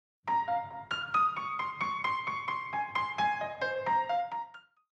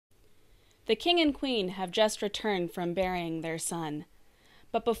The king and queen have just returned from burying their son.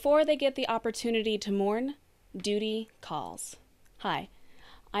 But before they get the opportunity to mourn, duty calls. Hi,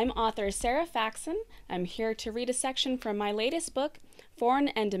 I'm author Sarah Faxon. I'm here to read a section from my latest book, Foreign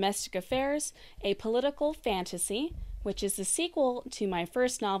and Domestic Affairs, a Political Fantasy, which is the sequel to my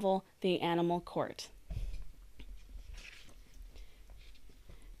first novel, The Animal Court.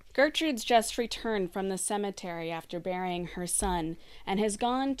 Gertrude's just returned from the cemetery after burying her son and has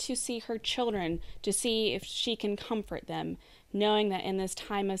gone to see her children to see if she can comfort them, knowing that in this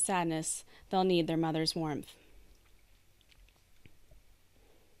time of sadness, they'll need their mother's warmth.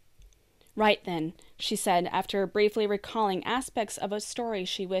 Right then, she said, after briefly recalling aspects of a story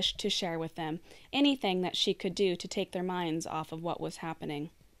she wished to share with them, anything that she could do to take their minds off of what was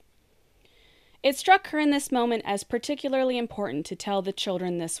happening. It struck her in this moment as particularly important to tell the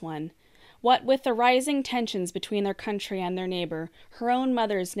children this one. What with the rising tensions between their country and their neighbor, her own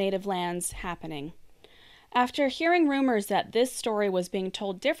mother's native lands, happening. After hearing rumors that this story was being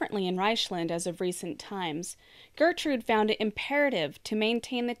told differently in Reichland as of recent times, Gertrude found it imperative to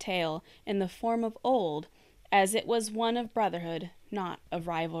maintain the tale in the form of old, as it was one of brotherhood, not of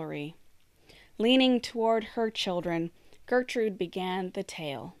rivalry. Leaning toward her children, Gertrude began the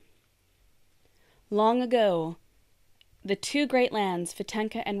tale. Long ago, the two great lands,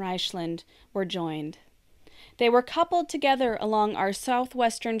 Wittenka and Reichland, were joined. They were coupled together along our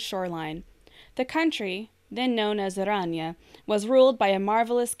southwestern shoreline. The country, then known as Oranje, was ruled by a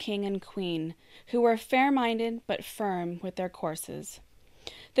marvelous king and queen, who were fair-minded but firm with their courses.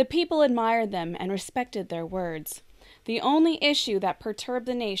 The people admired them and respected their words. The only issue that perturbed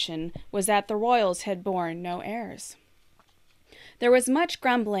the nation was that the royals had borne no heirs. There was much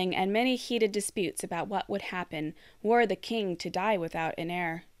grumbling and many heated disputes about what would happen were the king to die without an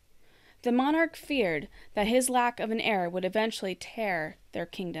heir. The monarch feared that his lack of an heir would eventually tear their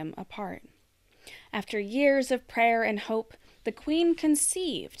kingdom apart. After years of prayer and hope, the queen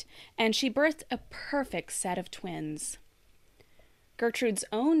conceived, and she birthed a perfect set of twins. Gertrude's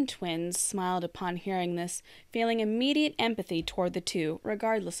own twins smiled upon hearing this, feeling immediate empathy toward the two,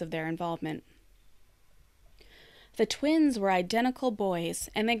 regardless of their involvement. The twins were identical boys,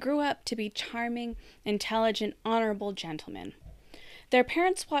 and they grew up to be charming, intelligent, honorable gentlemen. Their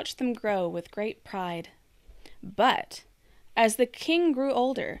parents watched them grow with great pride. But, as the king grew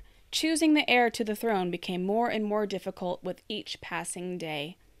older, choosing the heir to the throne became more and more difficult with each passing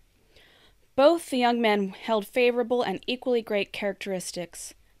day. Both the young men held favorable and equally great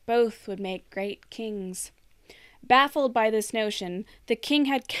characteristics. Both would make great kings. Baffled by this notion, the king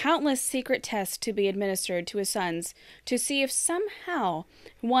had countless secret tests to be administered to his sons to see if somehow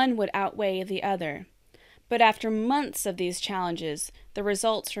one would outweigh the other. But after months of these challenges, the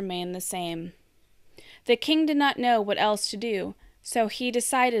results remained the same. The king did not know what else to do, so he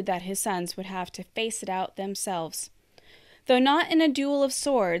decided that his sons would have to face it out themselves. Though not in a duel of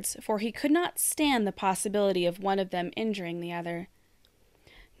swords, for he could not stand the possibility of one of them injuring the other.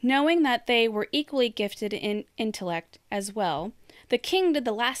 Knowing that they were equally gifted in intellect as well, the king did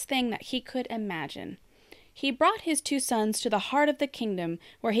the last thing that he could imagine. He brought his two sons to the heart of the kingdom,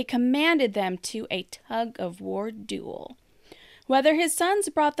 where he commanded them to a tug-of-war duel. Whoever of his sons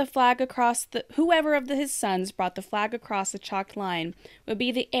brought the flag across the chalked line would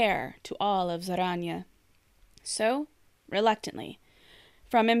be the heir to all of Oranje. So, reluctantly,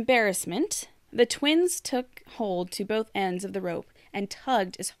 from embarrassment, the twins took hold to both ends of the rope and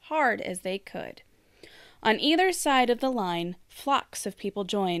tugged as hard as they could. On either side of the line, flocks of people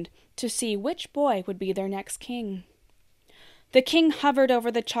joined to see which boy would be their next king. The king hovered over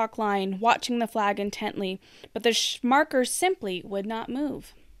the chalk line, watching the flag intently, but the marker simply would not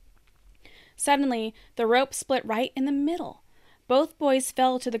move. Suddenly, the rope split right in the middle. Both boys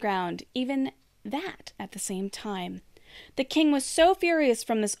fell to the ground, even that at the same time. The king was so furious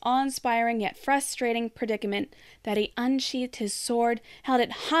from this awe-inspiring yet frustrating predicament that he unsheathed his sword, held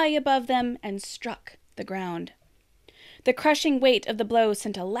it high above them, and struck the ground. The crushing weight of the blow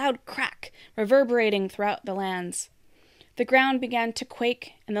sent a loud crack, reverberating throughout the lands. The ground began to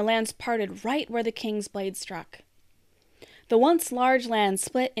quake, and the lands parted right where the king's blade struck. The once large land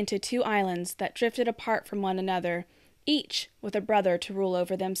split into two islands that drifted apart from one another, each with a brother to rule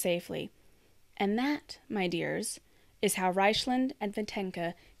over them safely. And that, my dears, is how Reichland and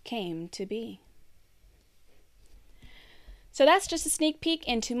Wittenka came to be. So that's just a sneak peek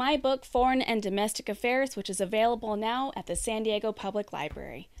into my book, Foreign and Domestic Affairs, which is available now at the San Diego Public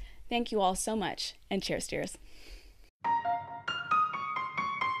Library. Thank you all so much, and cheers, dears.